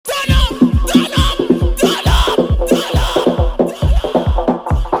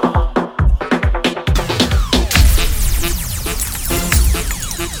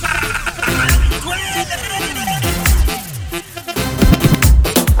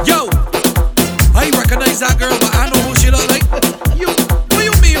that girl, but I know who she look like. What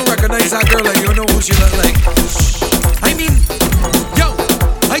you mean you recognize that girl like you know who she look like? I mean, yo,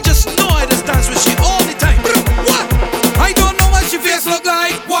 I just know I just dance with she all the time. What? I don't know what she face look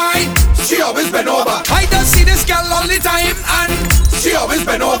like. Why? She always been over. I just see this girl all the time and she always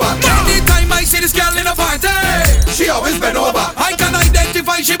been over. Anytime I see this girl in a party, she always been over. I can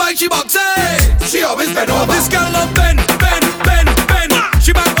identify she by she boxy. She always been over. This girl love bend.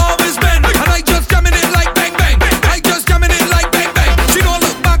 She back always bend, and I just jamming it like bang bang. I just jamming it like bang bang. She don't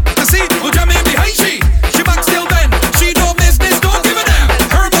look back to see who jamming behind she. She back still bend. She don't miss this, don't give a damn.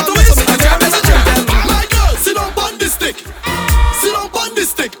 Her motto is a jam is a jam. My girl, sit on bun this stick. Sit on bun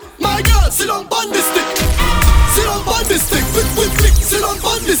this stick. My girl, sit on bun this stick. Sit on bun this stick. Flick. Sit on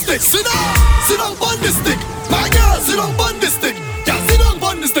bun this stick. Sit on bun this stick. My girl, sit on bun this stick. Yeah, sit on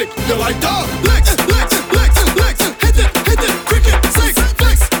bun this stick. You like dog? Legs. Hit it, cricket, six,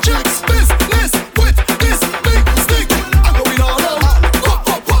 flex, checks, business with this big stick. I'm going all out.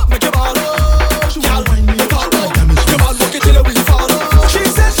 Pop, make your ball up. Y'all wind me follow. Come on, look it till we follow. She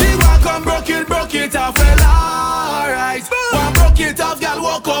said she walk on broke it off, well alright. One broke it off, girl,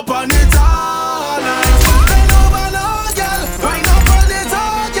 walk up on it all night. Bend over now, girl, wind up on it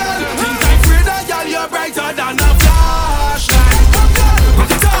all, girl. Think I'm afraid that girl, you're brighter than a flashlight. Come girl,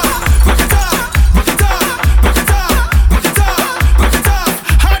 rock it off.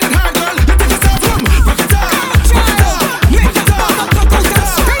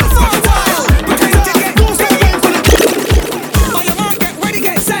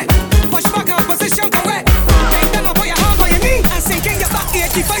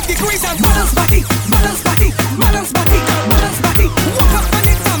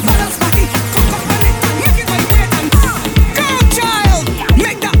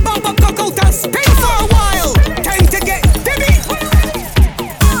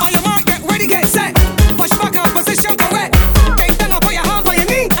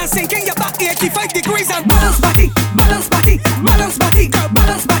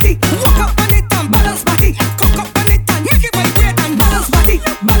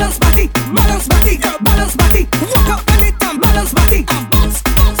 Balance body, girl, balance body, walk up on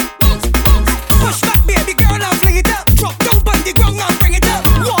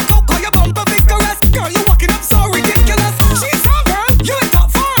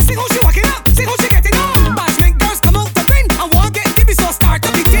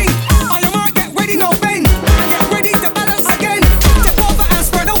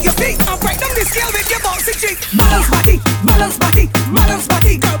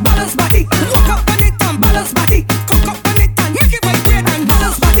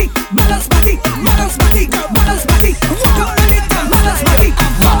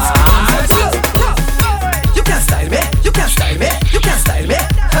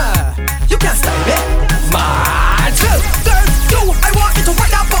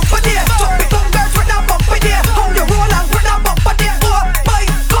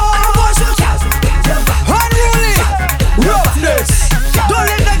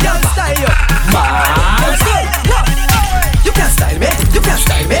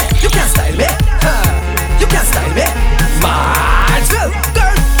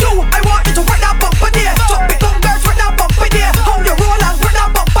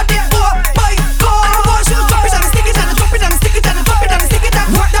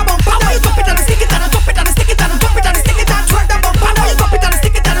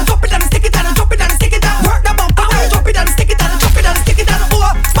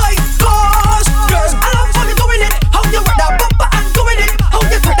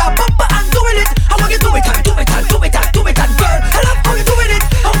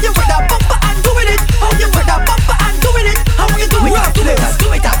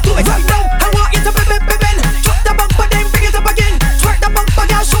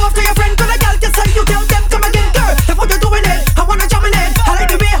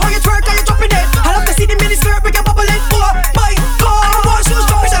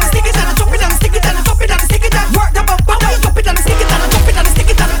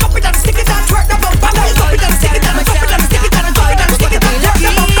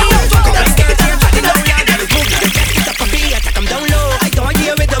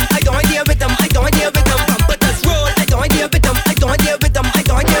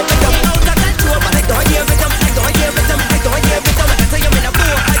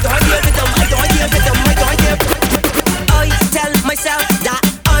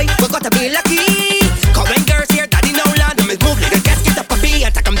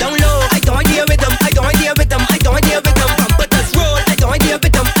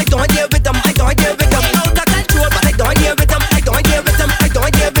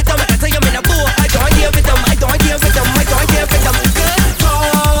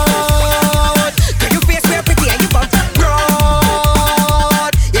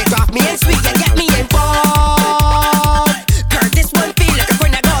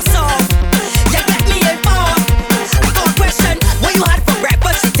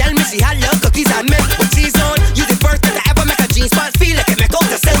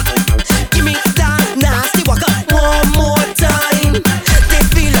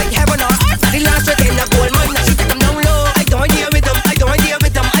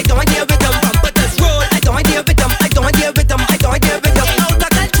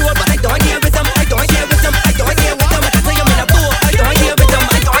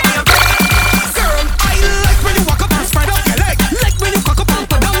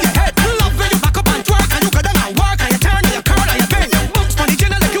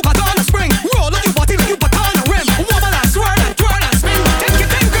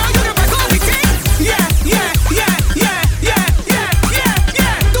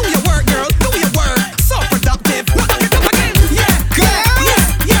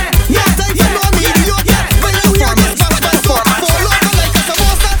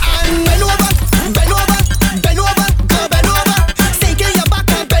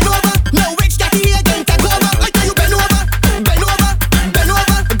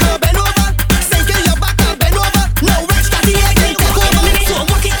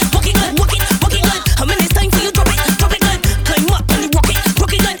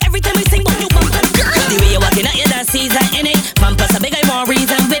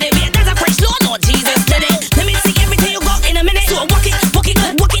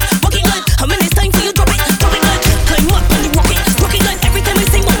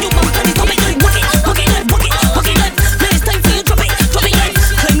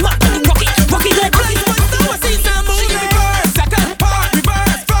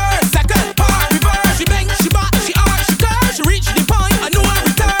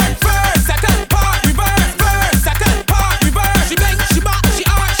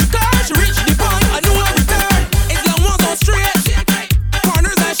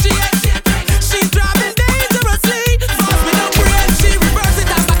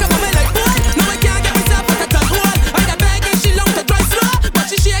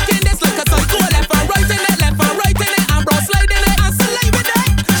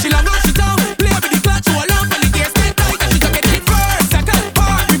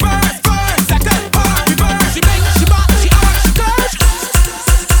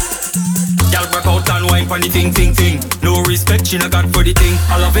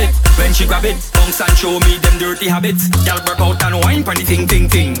it when she grab it. Bounce and show me them dirty habits. Gyal work out and wine pon the ting ting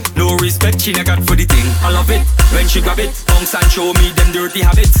ting. No respect she not got for the thing. I love it when she grab it. Bounce and show me them dirty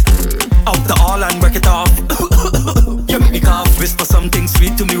habits. Out the all and work it off. You make me cough. Whisper something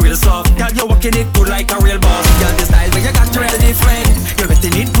sweet to me real soft. Gyal you walking it good like a real boss. Gyal the style where you got real different. You're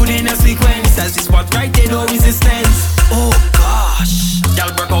getting it good in a sequence. As this spot right there no resistance. Oh gosh.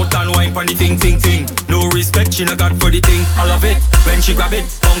 Gyal work out and wine pon the ting ting ting. No respect she not got for the thing. I love it when she grab it.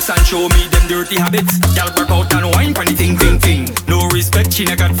 Bounce and show me them dirty habits. Gyal work out and wine pon the ting ting ting. No respect she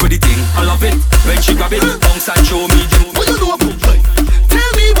not got for the thing. I love it when she grab it. Bounce and show me them. What you know about life?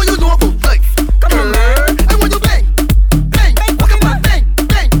 Tell me what you know about life. Come on, man. And when you bang, bang, walk up and bang,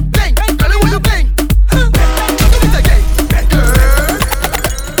 bang, bang. Girl, and when you bang, do it again, girl.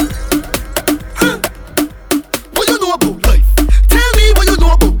 What you know about life? Tell me what you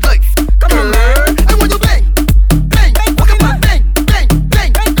know about life. Come on, man. And when you bang, bang, walk up and bang, bang,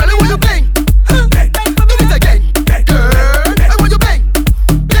 bang. Girl, and when you bang, do it again, girl. And when you bang,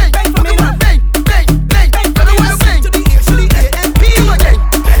 bang, walk up and bang, bang, bang. Girl, and when you bang, to the A-M-P again.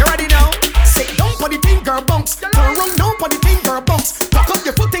 You ready now? Sit down for the thing, girl, bounce. Turn around down for the thing, girl, bounce. Cock up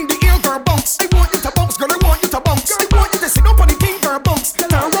your foot in the air, girl, bounce. I want you to bounce, girl, I want you to bounce. I want you to sit down for the thing, girl, bounce.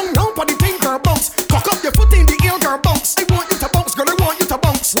 Turn around down for the thing, girl, bounce. Cock up your foot in the air, girl, bounce. I want you to bounce, girl, I want you to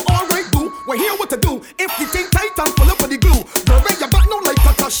bounce. Well, alright, boo, we're here what to do. If the thing tight and full up of the glue, girl, bend your back now like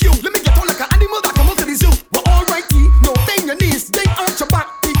a cashew. Let me get on like an animal that come out to the zoo. Well, alrighty, no bend your knees, then arch your back,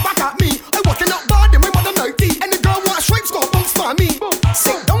 kick back at me. I walking out bad in my mother nighty. Any girl want stripes, go bounce for me.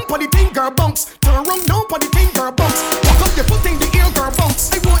 Sit down for the thing, girl, bounce. Turn around down for the thing, girl, bounce. Cock up your foot in the air, girl,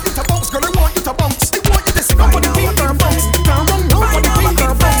 bounce. I want you to bounce, girl, I want you to bounce. I want you to sit down for the thing, girl, bounce. Turn around down for the thing,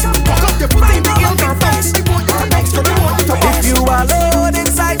 girl, bounce. Cock up your foot in the air, girl, bounce. I want you to bounce, girl, I want you to bounce. If you are alone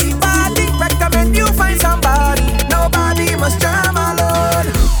inside the party, recommend you find somebody. Nobody must jam alone.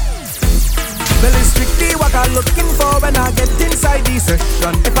 Well, it's strictly what I'm looking for when I get inside the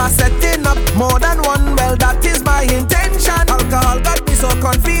session. If I'm setting up more than one, well, that is my intention. Alcohol got me so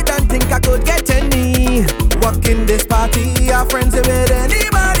confident, think I could get any. Walking this party, our friends with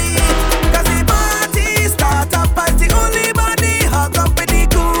anybody. Cause the party start up as the only body. Hug up in the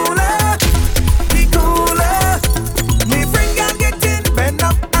cooler, the cooler. Me friend can get in, bend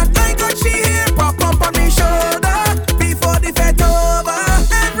up, and I got she here, pop up on me shoulder. Before the fete over,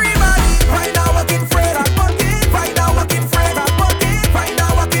 everybody, right now walking friend, I'm walking, right now walking friend, I'm walking, right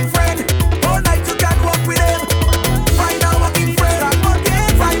now walking friend. All night you can walk with him. Right now walking friend, I'm walking,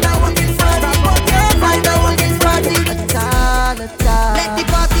 right now walking friend, I'm walking, right now walking friend. Let the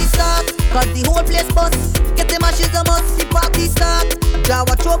party start, cause the whole place bust. Get the matches a must, the party start. Jaw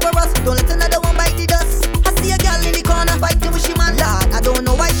watch over us, don't let another one bite the dust. I see a girl in the corner fighting with she man, lad, I don't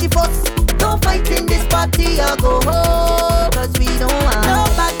know why she fuss. Don't fight in this party or go home, cause we don't want no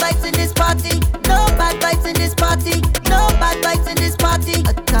bad fights in this party. No bad fights in this party. No bad fights in this party.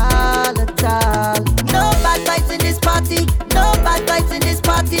 At all, at all. No bad fights in this party. No bad fights in this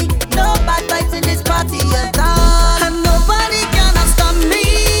party. No bad fights in this party at all. And nobody can stop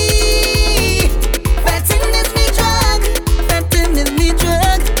me. Feteing is me drug. Feteing is me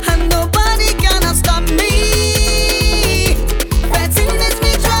drug. And nobody can stop me. Feteing is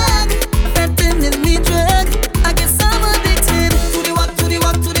me drug. Feteing is me drug. I guess I'm addicted to the walk, to the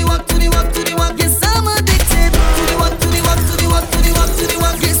walk, to the walk, to the walk, to the walk. Yes, I'm addicted to the walk, to the walk, to the walk, to the walk, to the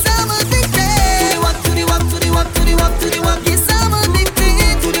walk. Yes, I'm addicted to the walk, to the walk, to the walk, to the walk, to the walk. Yes, I'm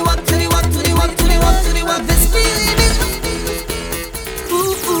addicted to the walk, to the walk, to the walk, to the walk, to the walk. This feeling is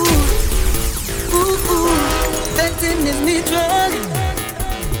ooh ooh ooh ooh. Feteing is me drug.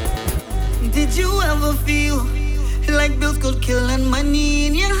 Did you ever feel like bills could kill and money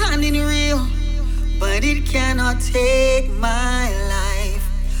in your hand in real? But it cannot take my life.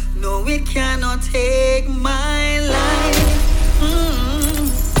 No, it cannot take my life.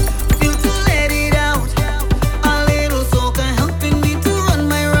 Feel to let it out. A little soca helping me to run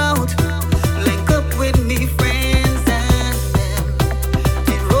my route. Link up with me friends and them.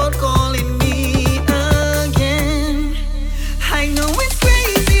 The road calling me again. I know it's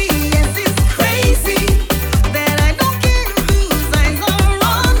crazy, yes it's crazy, that I don't care whose eyes are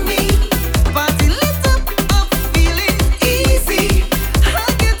on me. Party lit up feeling easy.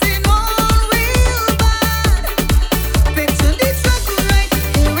 I'm getting on real bad.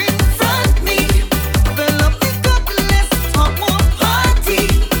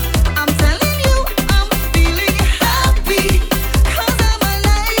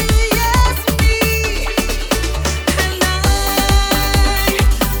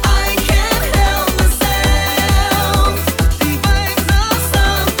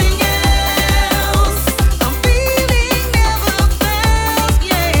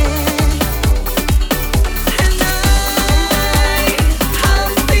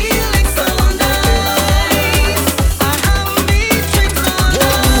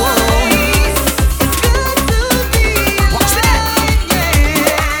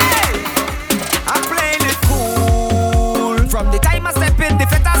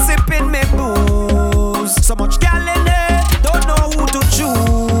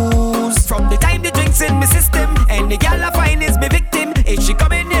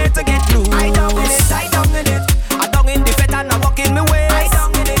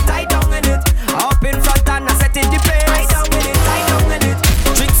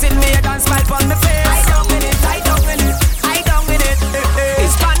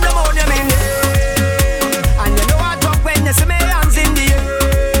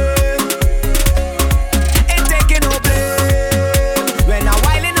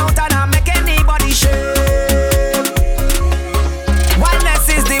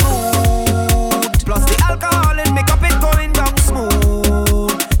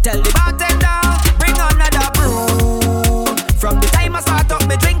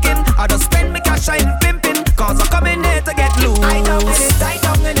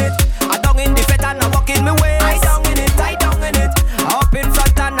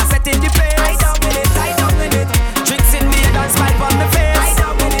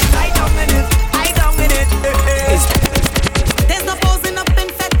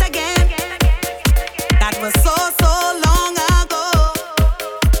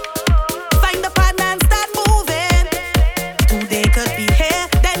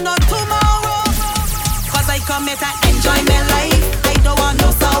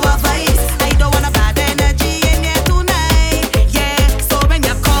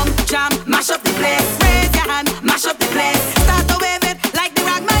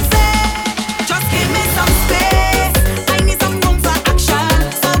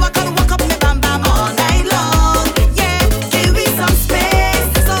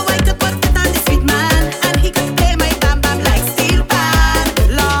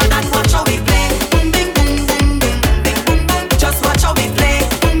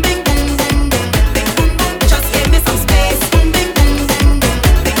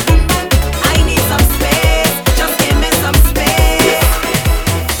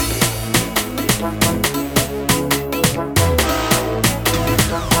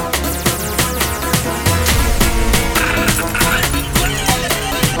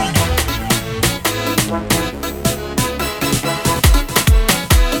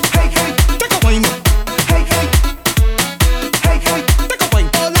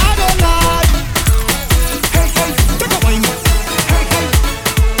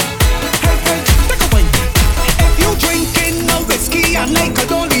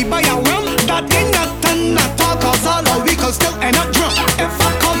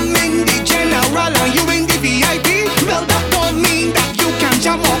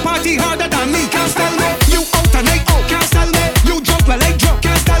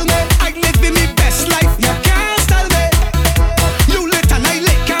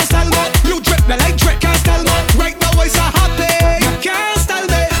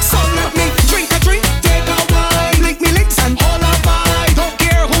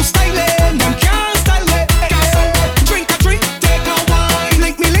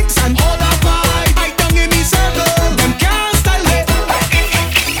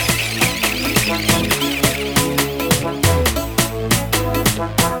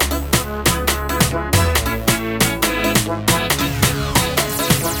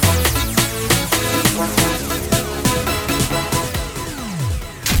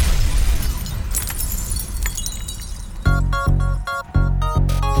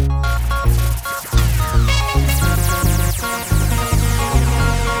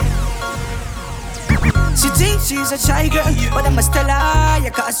 thinks she's a shy girl, but I'm a Stella. You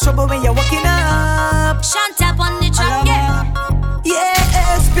cause trouble when you're walking up. Shanta on the track, yeah.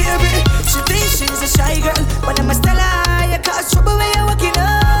 Yes, baby. She thinks she's a shy girl, but I'm a Stella. You cause trouble when you're walking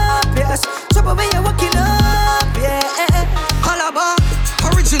up. Yes, trouble when you're walking up. Yeah. Holla bar,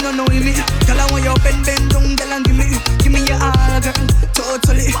 original know me. Girl, I want you bend down, girl, and give me your all, girl.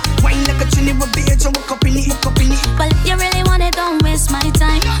 Totally. Wine like a chinny with beer, so walk up in it. Well, if you really want it, don't waste my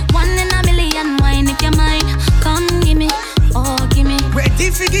time. 1 in a million, wine if you're mine. Come give me, oh give me. Ready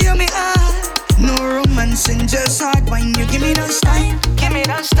for give me all. No romancing, just hard wine. You give me that style,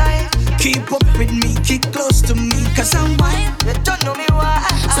 Keep up with me, keep close to me, cause I'm wine. You don't know me why.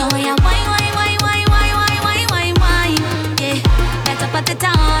 So yeah, wine. Yeah, better put it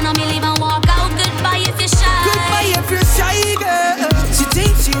down, or me leave and walk out. Goodbye if you're shy. Goodbye if you're shy, girl. She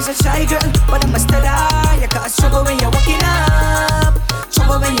thinks she's a shy girl, but I'm a Stella. You cause trouble when you're walking up.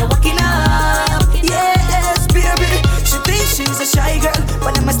 Yes, baby. She thinks she's a shy girl,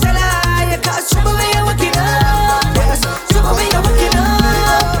 but I'm a Stella. You cause trouble when you're walking up. Yes, trouble when you're walking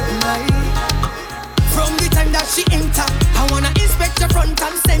up. From the time that she enter, I wanna inspect your front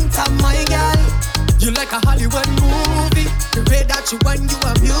and center, my girl. You like a Hollywood movie. The way that you whine, you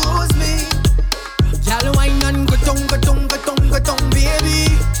amuse me. Girl, whine and go down, baby.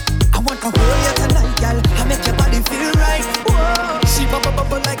 I want to hold you tonight, girl. I make your body feel right. Whoa. She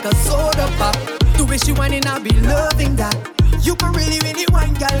bubble like a soda pop. The way she whining, I be loving that. You can really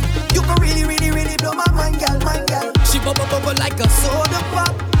whine, girl. You can really blow my mind, girl, She bubble like a soda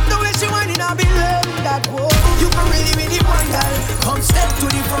pop. The way she whining, I be loving that. Whoa. You can really whine, girl. Come step to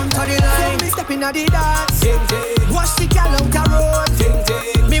the front of the line. Me stepping at the dance. Watch the girl out the road.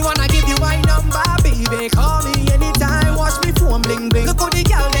 Me wanna give you my number, baby. Call me anytime. Watch me phone bling. Look how the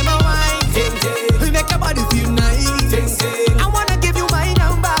girl them a wine. We make your body feel nice. I wanna give you my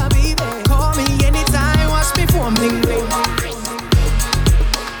number, baby. Call me anytime. Watch me phone bling.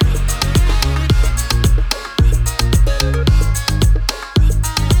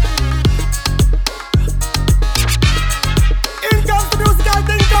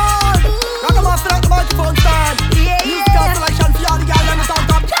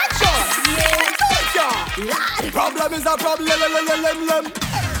 Problem is a problem.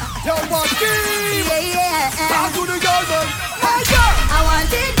 Yo, Joaquin. Talk to the girl, man. Hey, girl. I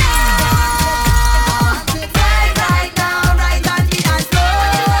want it now. Right now, right on the dance floor.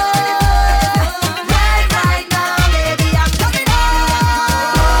 Right now, baby, I'm coming home.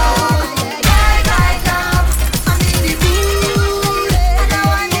 Right now, I'm in the mood, and I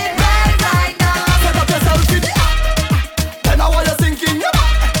want it right now. Set up yourself in the act. Then I want you sinking your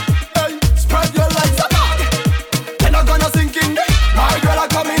back. Hey, spread your legs apart. Then I'm gonna sink in there. My girl are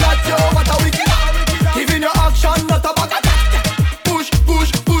coming at you, what a wicked act. Giving your action, not a back attack. Push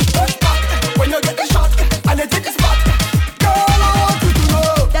back. When you get the shot, and you take the spot. Girl, I want you to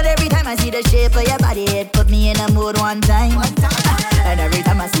know that every time I see the shape of your body, it put me in a mood one time. And every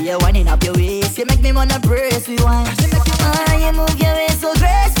time I see you winding up your waist, you make me wanna brace rewind. You move your waist so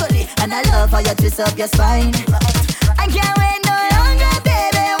gracefully, and I love how you twist up your spine. I can't wait no longer,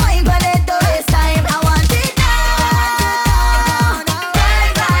 baby. Wine for it to waste time. I want it now.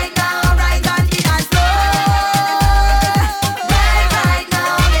 Right now, right on the dance floor. Right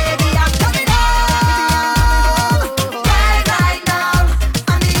now, baby, I'm coming home. Right now,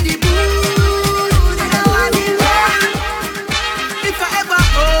 I'm in the mood, and I want it right. if I ever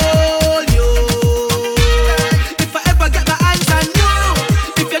hold you, if I ever get my hands on you,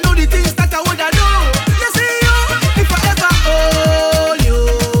 if you know the things that I woulda do. You see you, if I ever hold you,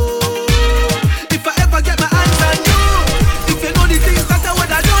 if I ever get my hands on you, if you know the things that I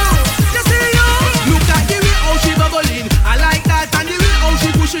woulda do. You see you, look at the way how she bubbling. I like that, and the way how she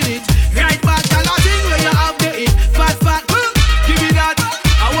pushing it. Right back, a lot thing where you have the it. Fat, give me that.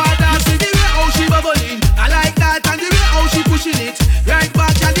 I want that. See the way how she bubbling. I like that, and the way how she pushing it. Right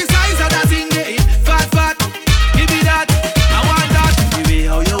back, and the size of that thing they it. Fat, give me that. I want that. The way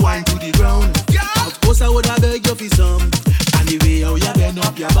how you wind to the ground. Of course I woulda beg you for some. And the way how you bend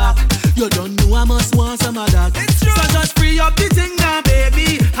up your back. You don't know I must want some of that. So just free up the thing now,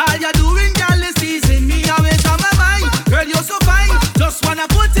 baby. All you doing, girl, is teasing me away from my mind. Girl, you're so fine. Just wanna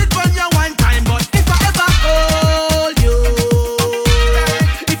put it on you one time. But if I ever hold you,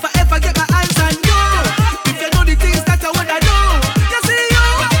 if I ever get my hands on you, if you know the things that I woulda do. You see you,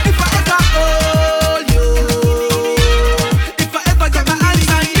 if I ever hold you, if I ever get my hands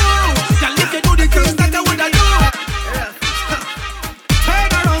on you, girl, if you know the things that I woulda do.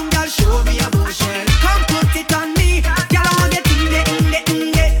 Turn around, girl, show me emotion. Come put it on me. Girl, I wanna get in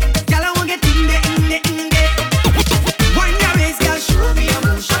there. Girl, I wanna get in there. Wind your waist, girl, show me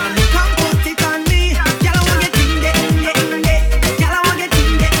emotion.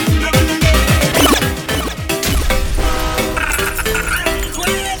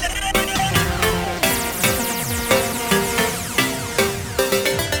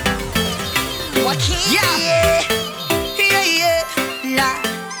 Yeah, Lord,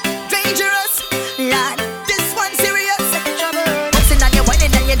 dangerous, Lord, this one serious. Bustin' on your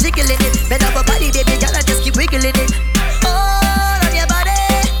whining and you're jiggling it. Bend up a body, baby girl, I just keep wiggling it. All on your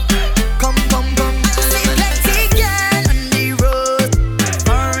body, come. I see plenty girl on the road,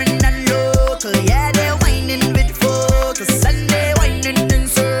 foreign and local. Yeah, they're whining with focus and they're whining in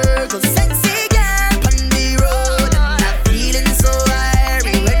circles. Sexy girl on the road, and I'm feeling so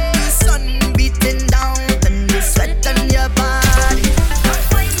airy when the sun beating down and the sweat on your body.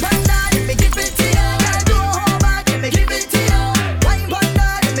 Wine panda, let me give it to you. Girl, do a whole back, let me give it to you. Wine panda,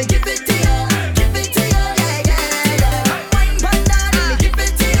 let me give it to you. Give it to you, yeah. Wine panda, let me give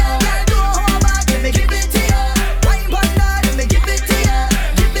it to you. Girl, do a whole back, let me give it to you. Wine panda, let me give it to you.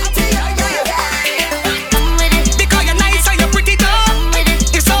 Give it to you, yeah. Come with it, Because you're nice and you're pretty though. come with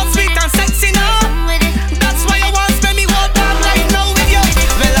it, You're so sweet and sexy now. come with it. That's why you want to spend me whole time right now with you.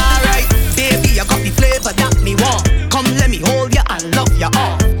 Well, alright, baby, you got the flavor that me want. Come, let me hold you and love you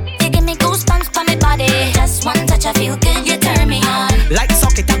all. You give me goosebumps for my body. Just one touch, I feel good. You turn me on. Like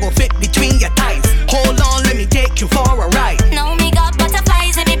socket, I go fit between your thighs. Hold on, let me take you for a ride. Know me got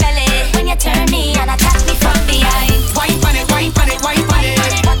butterflies in me belly. When you turn me and attack me from behind. Wine pan it, wine pan it, wine pan it.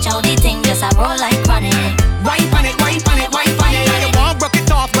 Watch how the thing just a roll like running. Wine pan it, wine pan it, wine pan it. You won't broke it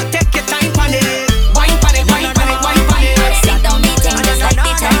off, but take your time pan it. Wine pan it, wine pan it, wine pan it. Sit down the thing just like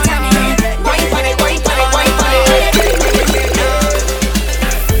the Titanic. Wine pan it, wine pan it, wine pan it.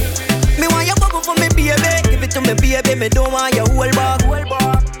 Me want your bubble for me, baby. Give it to me, baby. Me don't want your whole bar.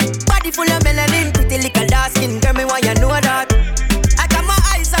 Body full of melanin, pretty little dark skin. Girl, me want you know that. I got my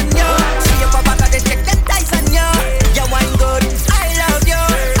eyes on you. See you pop back at the check, them ties on you. You wine good. I love you.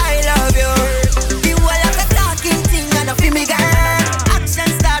 I love you. You are like a talking thing and a feel me, girl. Action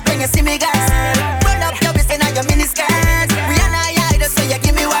start when you see me, girl. Roll up your waist and your mini skirt. We and I idol, so you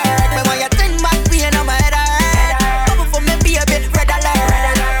give me work. Me want you turn back, we on my head. Bubble for me, baby, red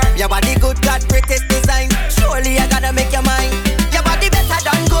alert. Your body good, got greatest design. Surely I gotta make your mind. Your body better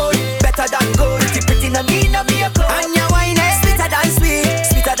than gold, better than gold. Pretty no need no makeup. And your wine is sweeter than sweet,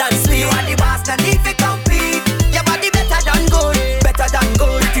 sweeter than sweet. You are the boss, no need to compete. Your body better than gold, better than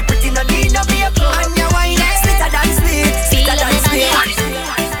gold. Pretty no need no makeup. And your wine is sweeter than sweet, sweeter than sweet.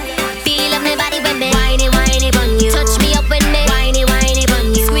 Feel of my body when me whiny, whiny bun you. Touch me up when me whiny, whiny bun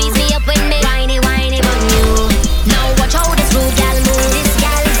you. Squeeze me up when me whiny, whiny bun you. Now watch how this rude gal move. This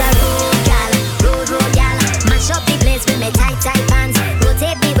gal is a rude gal, rude gal. Mash up the place with me tight pants.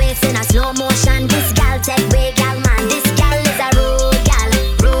 Rotate the waist in a slow motion. This gal take way gal man. This gal is a rude gal,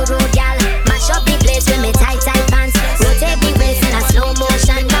 rude gal. Mash up the place with me tight pants. Rotate the waist in a slow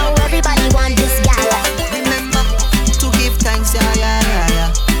motion. Now everybody want this gal. Remember to give thanks,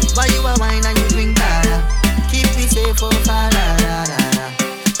 yeah. While you are wine and you drink, keep me safe, oh,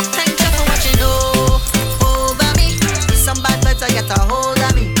 Thank you for what you do over me. Some bad better get a hold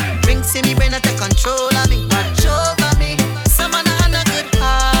of me. Drinks in me brain and take control of me. Watch over me. Some man on a good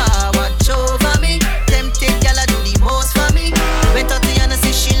heart. Watch over me. Tempted girl I do the most for me. Went out to Yana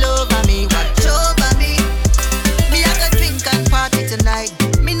say she love me. Watch over me. Me I go drink and party tonight.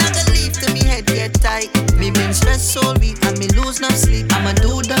 Me not gonna leave till me head get tight. Me been stressed all week and me lose no sleep. I'ma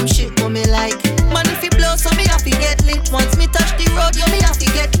do dumb shit for me like. Man if it blow so me have to get lit. Once me touch the road, yo me have to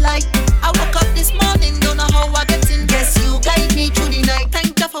get light. I woke up this morning, don't know how I get in. Guess you guide me through the night.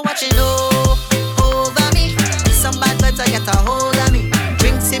 Thank you for watching over me. Some bad better get a hold of me.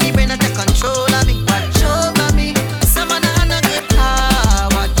 Drinks in me brain and take control of me. Watch over me. Some man on a good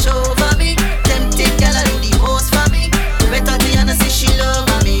heart. Watch over me. Tempted girl I do the most for me. Better Diana say she love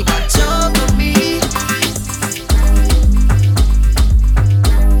me. Watch over me.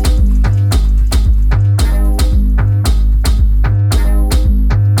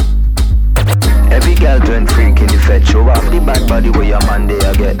 Every girl turn freak in the Fete. Show off the bad body where your man they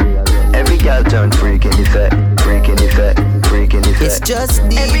a get. Every girl turn freak in the Fete. Freak in the Fete. Freak in the Fete. It's just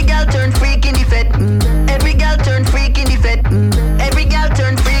the Every girl turn freak in the Fete. Every girl turn freak in the Fete. Every girl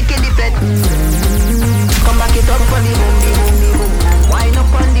turn freak in the Fete. Come back it up on the boom, the boom, the boom. Wine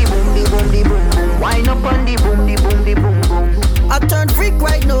up on the boom, the boom, the boom, boom. Wine up on the boom, the boom, the boom, boom. I turn freak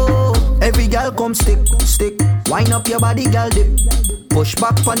right now. Every girl come stick. Wine up your body, girl dip. Push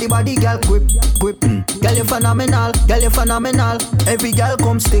back on the body, girl grip. Girl you phenomenal. Every girl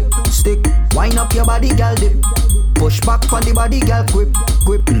come stick. Wine up your body, girl dip. Push back on the body, girl grip.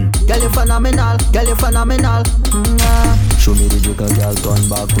 Girl you phenomenal. Show me the jigger, girl, turn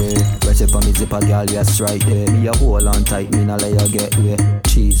back way. Press it for me zipper, girl, yes, right there. Me a hold on tight, me not let you get way.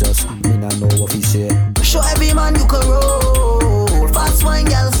 Jesus, me not know what he say. Show every man you can roll. Fast wine,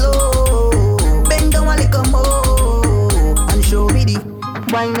 girl, slow. Bend down a little more and show me the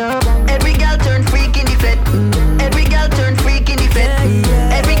Wine up. Every girl turn freak Fete. Every girl turn freak in the Fete.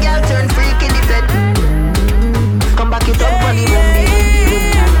 Every girl turn freak in the Fete. Come back it up on the boom, the boom, the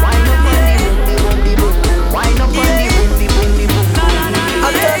boom. Wine up on the boom, the boom, the boom. Wine up on the boom, the boom, the boom.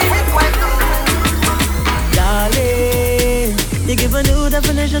 I'll tell you it, wine up. Darling, you give a new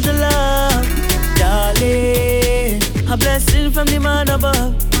definition to love. Darling, a blessing from the man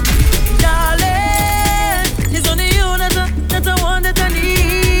above. Darling, it's only you that's the one that I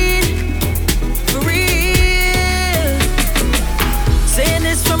need. For real. Saying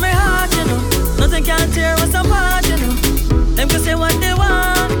this from my heart, you know. Nothing can tear us apart, you know. Them can say what they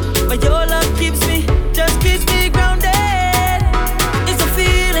want, but your love keeps me, just keeps me grounded. It's a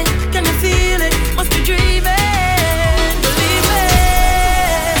feeling, can you feel it? Must be dreaming. Believe it.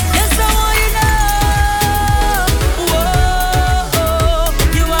 Yes, I want you know. Whoa,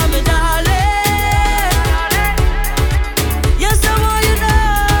 you are my darling. Yes, I want you know.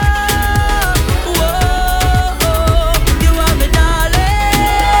 Whoa, you are my darling.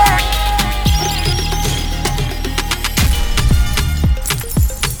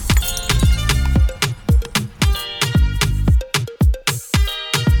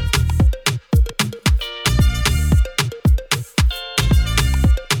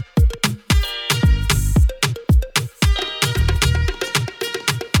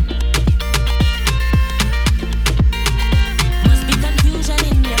 Must be confusion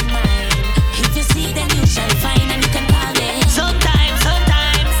in your mind. If you see, then you shall find, and you can call me. Sometimes, not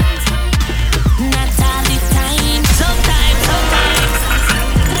all the time. Sometimes.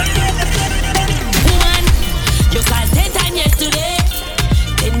 One, you call 10 times yesterday,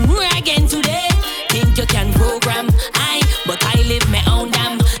 10 more again today. Think you can program but I live my own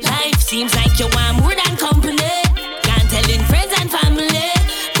damn life. Seems like you want more than company. Can't tell in friends and family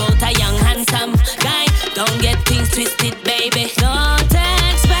about a young handsome guy. Don't get things twisted, baby. Don't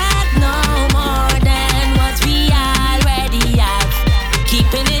expect no more than what we already have.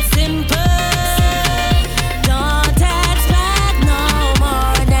 Keeping it simple. Don't expect no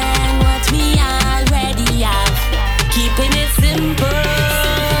more than what we already have. Keeping it simple,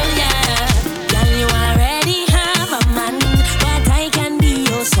 yeah. Girl, you already have a man, but I can be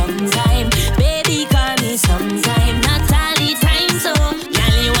yours sometime. Baby, call me sometime, not all the time. So,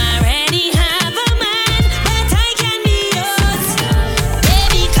 girl, you already have a man, but I can be yours.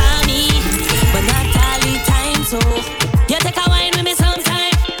 Baby, call me, but not all the time. So, you take a wine with me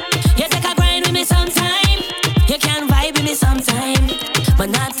sometime. You take a grind with me sometime. You can vibe with me sometime, but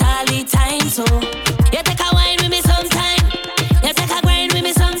not all the time. So, you take a wine with me sometime. You take a grind with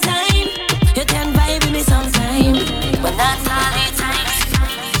me sometime. You can vibe with me sometime, but not all the time.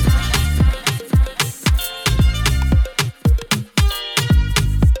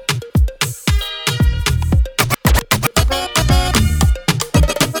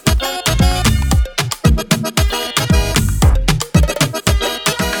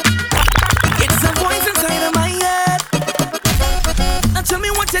 It's a voice inside of my head. Now tell me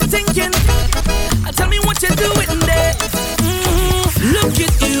what you're thinking. Tell me what you're doing there. Look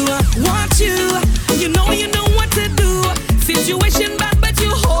at you, watch you. You know what to do. Situation bad, but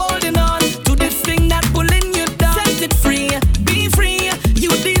you holding on to this thing that pulling you down. Set it free, be free. You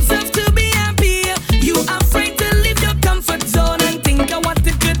deserve to be happy. You afraid to leave your comfort zone and think of what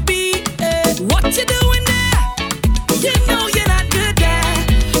it could be. What you doing there? You know you're not good there.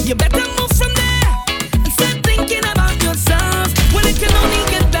 You better move from there and start thinking about yourself. Well, it can only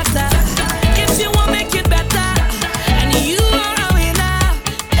get better if you want to make it better. And you are a winner.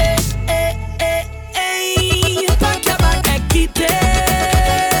 Pack your bag and Kitay.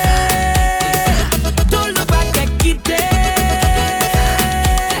 Don't look back at Kitay.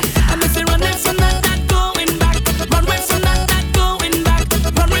 I'm if you running from that going back. Run away from that going back.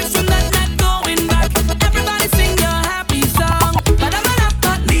 Run away from that going back. Everybody sing your happy song.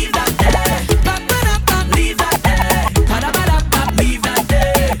 Ba-da-ba-da-ba, leave that there. Ba-ba-da-ba, leave that there. Ba-da-ba-da-ba, leave that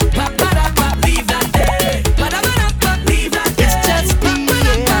there. Ba-ba-da-ba, leave that there. Ba-da-ba-da-ba, leave that there. It's just me,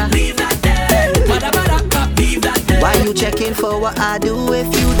 Ba-da-ba-da-ba, leave that there. Ba-da-ba-da-ba, leave that there. Why you checking for what I do if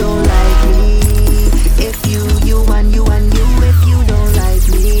you don't like me? If you and you if you don't like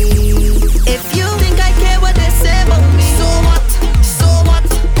me. If you think I care what they say about me, so what?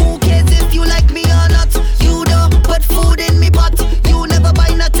 Who cares if you like me or not? You don't put food in me pot. You never buy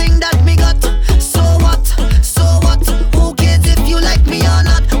nothing that me got. So what? Who cares if you like me or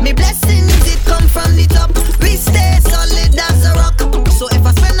not? Me blessings, it come from the top. We stay solid as a rock. So if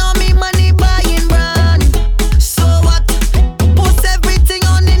I spend all me money buying brand, so what? Post every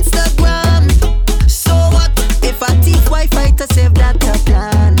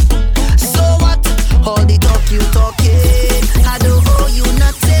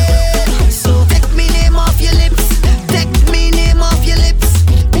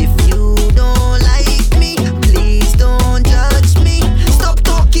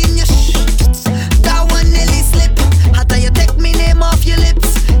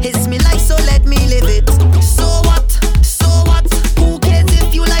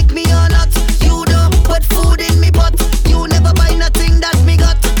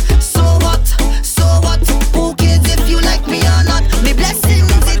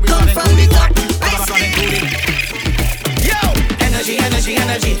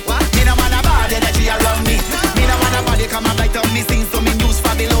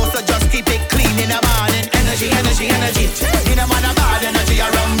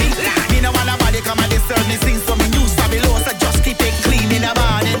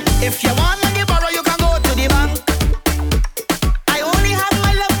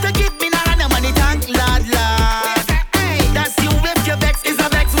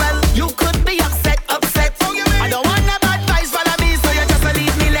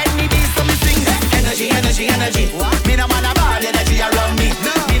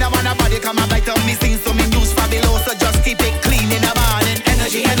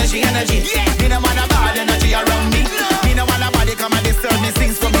energy. Me no want a bad energy around me. Me no want a body come and disturb me.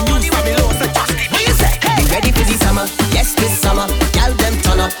 Sings for me, new Fabuloso. What you say? Be ready for the summer, yes this summer. Gyal them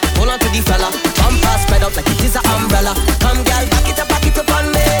turn up, hold on to the fella. Bumper spread up like it is an umbrella. Come gyal, back it up on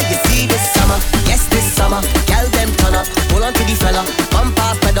me. You see this summer, yes this summer. Gyal them turn up, hold on to the fella. Bumper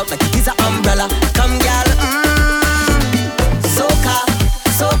spread up like it is an umbrella. Come gyal,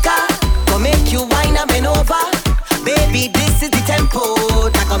 Soca, go make you wine and bend over. Baby, this is the tempo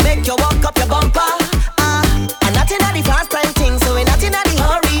that can make you walk up your bumper. And not in the fast time thing, so we're not in the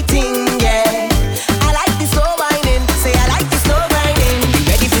hurry thing, yeah. I like the slow whining, say I like the slow grinding. Be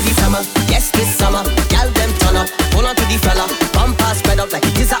ready for the summer, yes this summer. Gyal them turn up, hold on to the fella. Bumper spread up like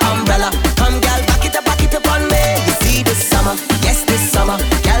it is an umbrella. Come gyal, back it up on me. You see this summer, yes this summer.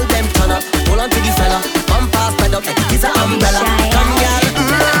 Gyal them turn up, hold on to the fella. Bumper spread up like it is an umbrella. Come gyal.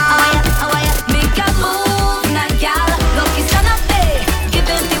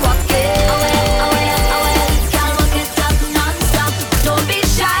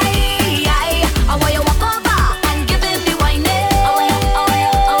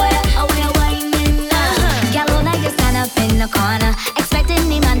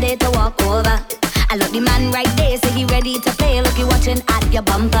 I look the man right there, say he ready to play. Look, he watching at your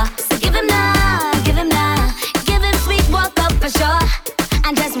bumper. So give him now, give him sweet walk up for sure.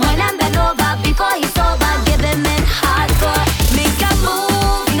 And just whine and bend over before he's sober. Give him it hardcore. Make a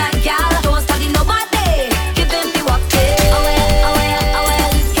move, now gyal. Don't study nobody. Give him the walk it.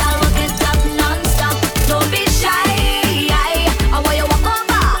 Gyal, walk it up non-stop. Don't be shy. I want you walk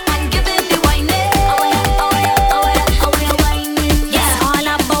over and give him the whining. Whining. It's all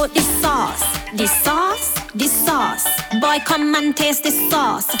about the sauce. The sauce. Boy, come and taste the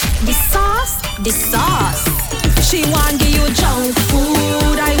sauce. The sauce. She want give you junk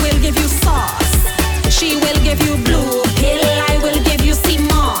food, I will give you sauce. She will give you blue pill, I will give you sea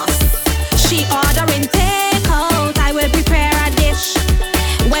moss. She ordering takeout, I will prepare a dish.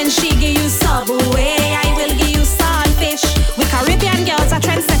 When she give you Subway, I will give you saltfish. We Caribbean girls are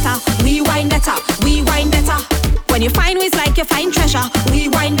trendsetter. We wine better. When you find ways like you find treasure, we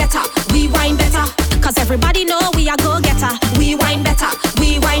wine better. Cause everybody know we are go-getter. We wine better.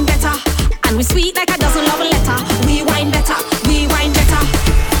 And we sweet like a dozen love letter. We wine better.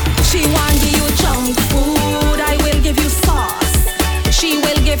 She want give you junk food, I will give you sauce. She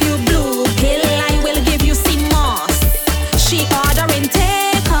will give you blue pill, I will give you sea moss. She ordering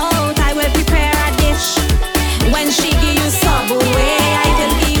takeout, I will prepare a dish. When she give you Subway, I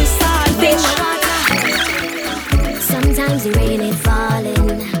will give you saltfish. Sometimes the rain is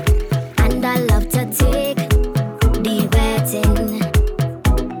falling, and I love to take the wetting.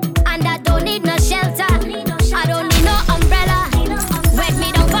 And I don't need no shelter, I don't need no umbrella. Wet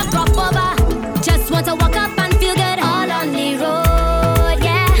me down for crop over. Just want to walk up and feel good all on the road,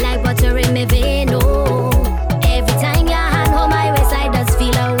 yeah. Like butter in my vein, oh. Every time your hand hold my waist, I just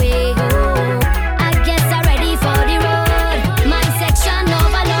feel away, oh. I guess I'm ready for the road. My section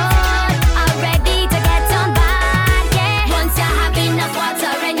overload. I'm ready to get on bad, yeah. Once you have enough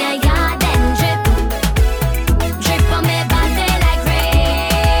water in your yard, then drip on my body like rain.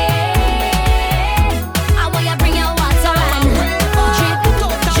 I want you bring your water and drip.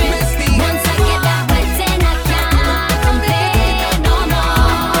 Once I get that wet, then I can't complain no more.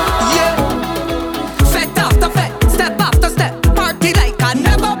 Fete after fete, step after step, party like I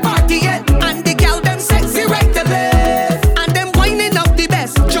never party yet. And the girl them sexy right to left, and them whining up the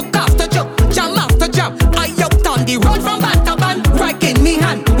best, juke after juke, jam after jam. I out on the road from van to van, right in me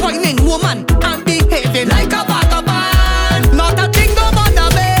hand, whining woman, and behaving like a vagabond. Not a thing no bother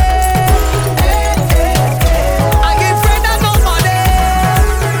me. I ain't afraid of nobody.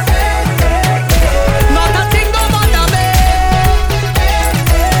 Not a thing no bother me.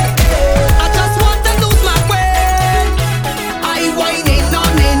 I just want to lose my way. I whining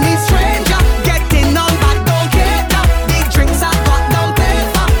on any stranger, getting on but don't care. Big drinks I got don't pay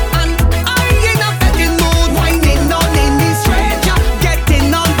for, and I in a betting mood. Whining on any stranger,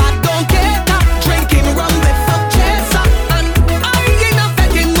 getting on but don't care. Drinking rum with a chaser, and I in a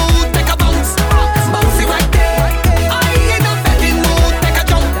betting mood. Take a bounce, bouncy right there. I in a betting mood. Take a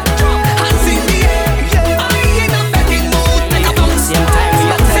jump, hands in the air. I in a betting mood. Take a bounce,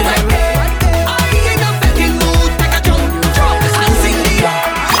 bouncy right there. I in a betting mood. Take a jump, hands in the air.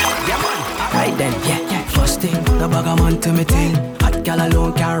 Right then, yeah. First thing, the bag of man to me thing. Hot gal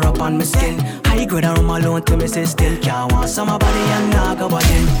alone can't rub on my skin. High grade room alone to me say still can't want some body and knock a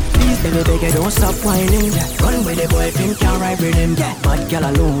button. Please baby, beg don't stop whining. Run with the boy, if him can't ride with him. Bad gal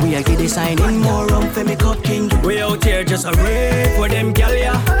alone, we a get the signing. More rum for me cup king. We out here just a rave for them gal,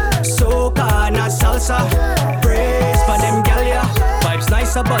 yeah. Soca, not salsa. Praise for them gal, yeah. Vibes nice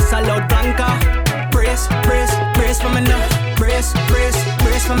bust a loud blanca. Brace for me now. Brace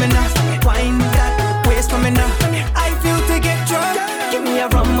for me now. Wine that waist for me now. I feel to get drunk. Give me a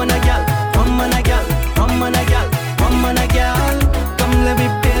rum and a gal, rum and a gal, rum and a gal, rum and a gal. Come let me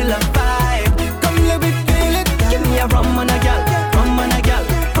feel a vibe. Come let me feel it. Give me a rum and a gal, rum and a gal,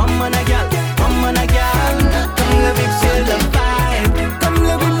 rum and a gal, rum and a gal. Come let me feel the vibe. Come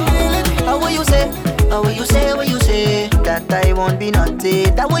let me feel it. How will you say? How will you say? What you say? That I won't be naughty.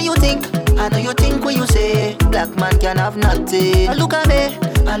 That what you think? I know you think what you say. Black man can have nothing. Look at me,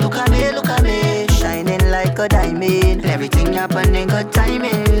 look at me, look at me. Shining like a diamond. Everything happening good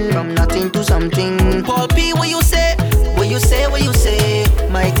timing. From nothing to something. Paul P, what you say? What you say? What you say?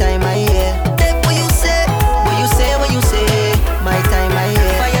 My time, my year. Dave, what you say? What you say? What you say? My time, my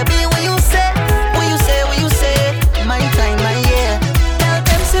year. Fire B, what you say? What you say? What you say? My time, my year. Tell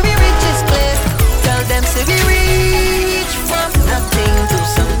them to be rich is clear. Tell them to be rich. From nothing to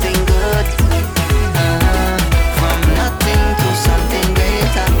something good. From nothing to something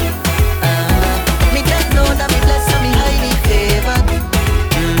greater. Me just know that me blessed and me highly favored.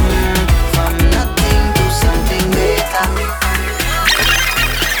 From nothing to something greater.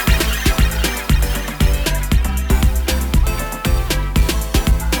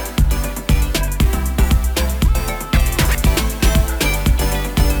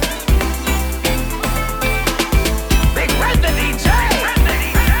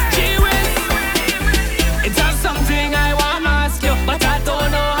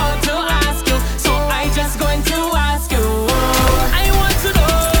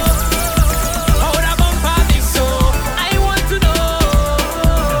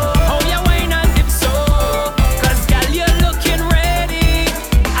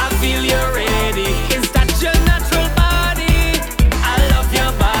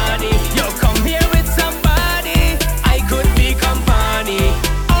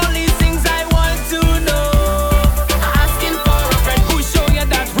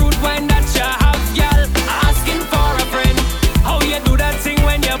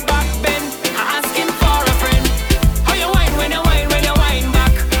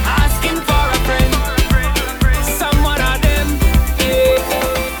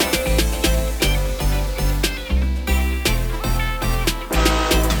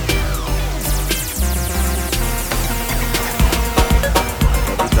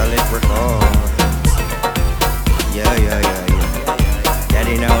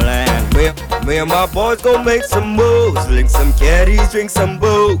 Me and my boys gon' make some moves, link some caddies, drink some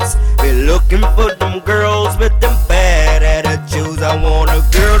booze. Be looking for them girls with them bad attitudes. I want a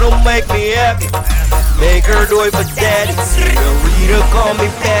girl to make me happy, make her do it for daddy. Senorita, call me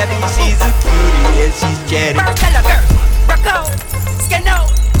Pappy, she's a cutie and she's chatty. Marcella girl, Bruk, skin out.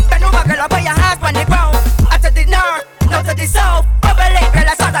 Bend over girl, I'll put your hands on the ground. Out to the north, not to the south. Overlay girl,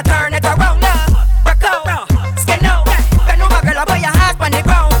 I saw to turn it around now. Bruk, skin out. Bend over girl, I'll put your hands on the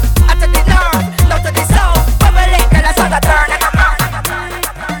ground. Out to the north, not to the south. Overlay girl, I saw to turn it around.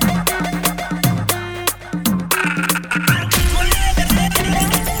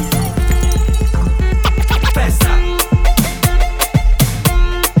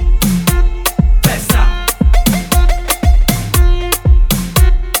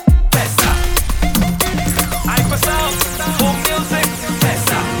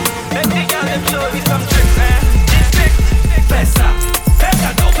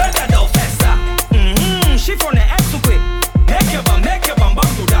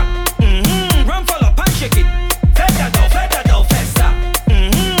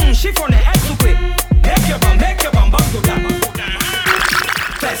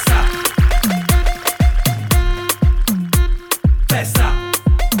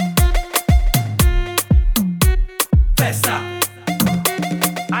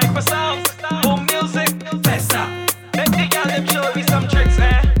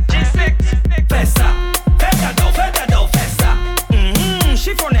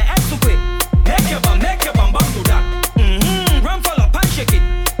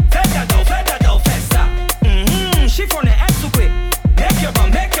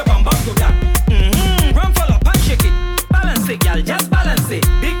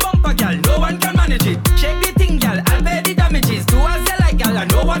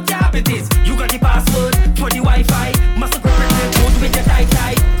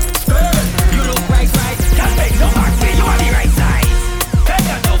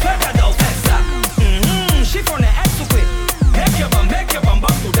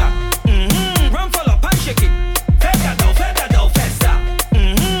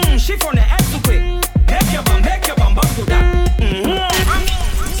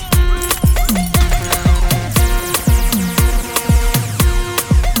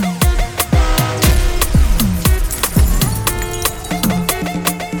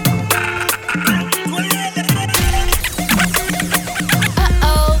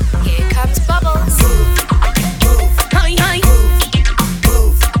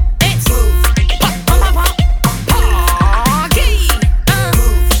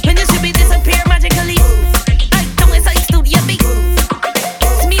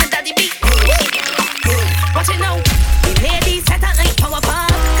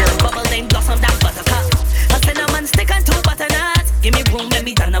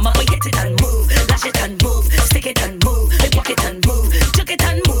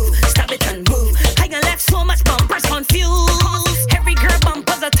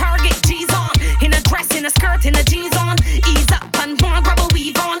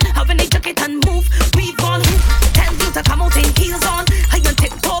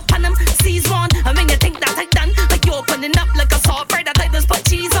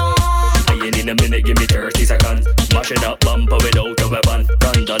 Mashing up bumper without a weapon.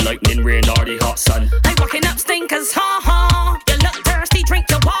 Thunder, lightning, rain, or the hot sun. I'm walking up stinkers, ha ha. You look thirsty, drink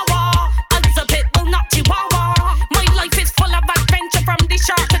the wawa. As a pit will not chihuahua. My life is full of adventure from the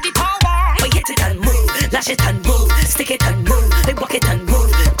shark to the tower. I hit it and move, lash it and move, stick it and move. I walk it and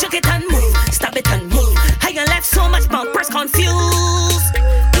move, jug it and move, stab it and move. I got left so much bumpers confused.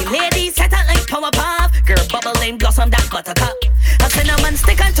 The ladies set out like power pop. Girl bubble and blossom that buttercup. A cinnamon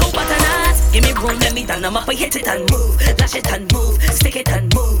stick and two butternuts. Give me room, let me down, I'm up. I hit it and move, lash it and move, stick it and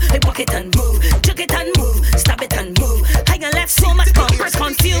move. I walk it and move, jug it and move, stab it and move. I got left so much bumpers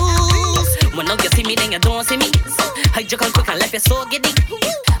confused. When now you see me, then you don't see me. I jug on quick and left you so giddy.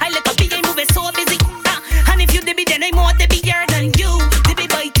 I look up, I move it so busy. And if you dibby, then I'm more dibbier than you. Dibby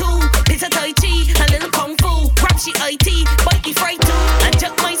by two, it's a tai chi, a little kung fu. Grab she IT, bite the fry too. And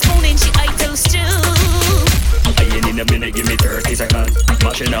jug my spoon in she idol stew. I ain't in a minute, give me 30 seconds.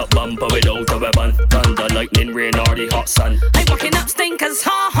 Mashing up bumper without a weapon. Thunder, lightning, rain, or the hot sun. I'm walking up stinkers,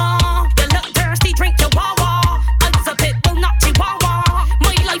 ha ha. You look thirsty, drink your wawa. As a pit will not chihuahua.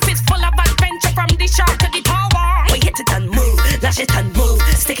 My life is full of adventure from the shark to the tower. I hit it and move, lash it and move,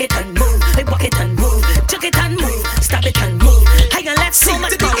 stick it and move. I walk it and move, jug it and move, stab it and move. I got left so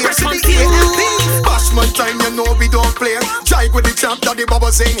much bumpers confused. Bashman time, you know we don't play. Try with the champ, that the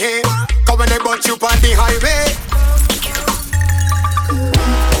bubble sing here. Come when they brought you on the highway.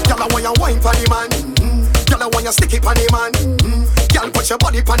 Y'all want you wine pon the man. Y'all want you stick it pon the man. Y'all put your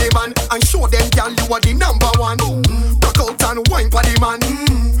body pon the man and show them y'all you are the number one. Rock out and wine pon the man.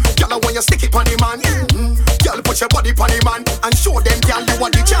 Y'all want you stick it pon the man. Y'all put your body pon the man and show them y'all you are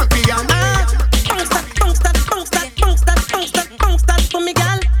the champion. Bounce that, bounce that, bounce that, bounce that, bounce that, bounce that for me,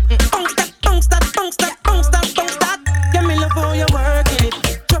 girl. Bounce that, bounce that, bounce that, bounce that, bounce that. Give me love how you working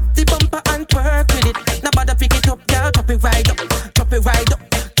it. Drop the bumper and twerk with it. Now bother pick it up, girl. Drop it right up, drop it right up.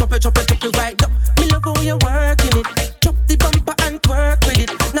 Drop it, drop it, drop it right up. Me love how you working it. Drop the bumper and twerk with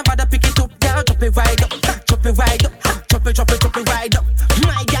it. Now bother pick it up, girl. Drop it right up, drop it right up. Drop it, drop it, drop it right up.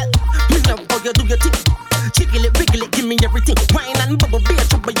 My girl, me love how you do your thing. Jiggle it, wiggle it, give me everything. Wine and bubble, be a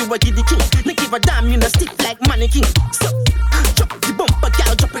trouble, you a giddy king. They give a damn, you know, stiff like mannequin. So, drop the bumper,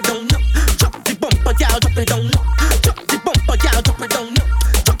 girl, drop it down low. Drop the bumper, girl, drop it down low. Drop the bumper, girl, drop it down low.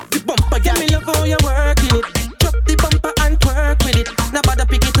 Drop the bumper, girl, me love how you working it. Drop the bumper and twerk with it. Now bother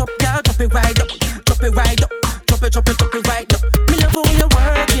pick it up, girl, drop it right up. Drop it right up. Drop it, drop it, drop it right up.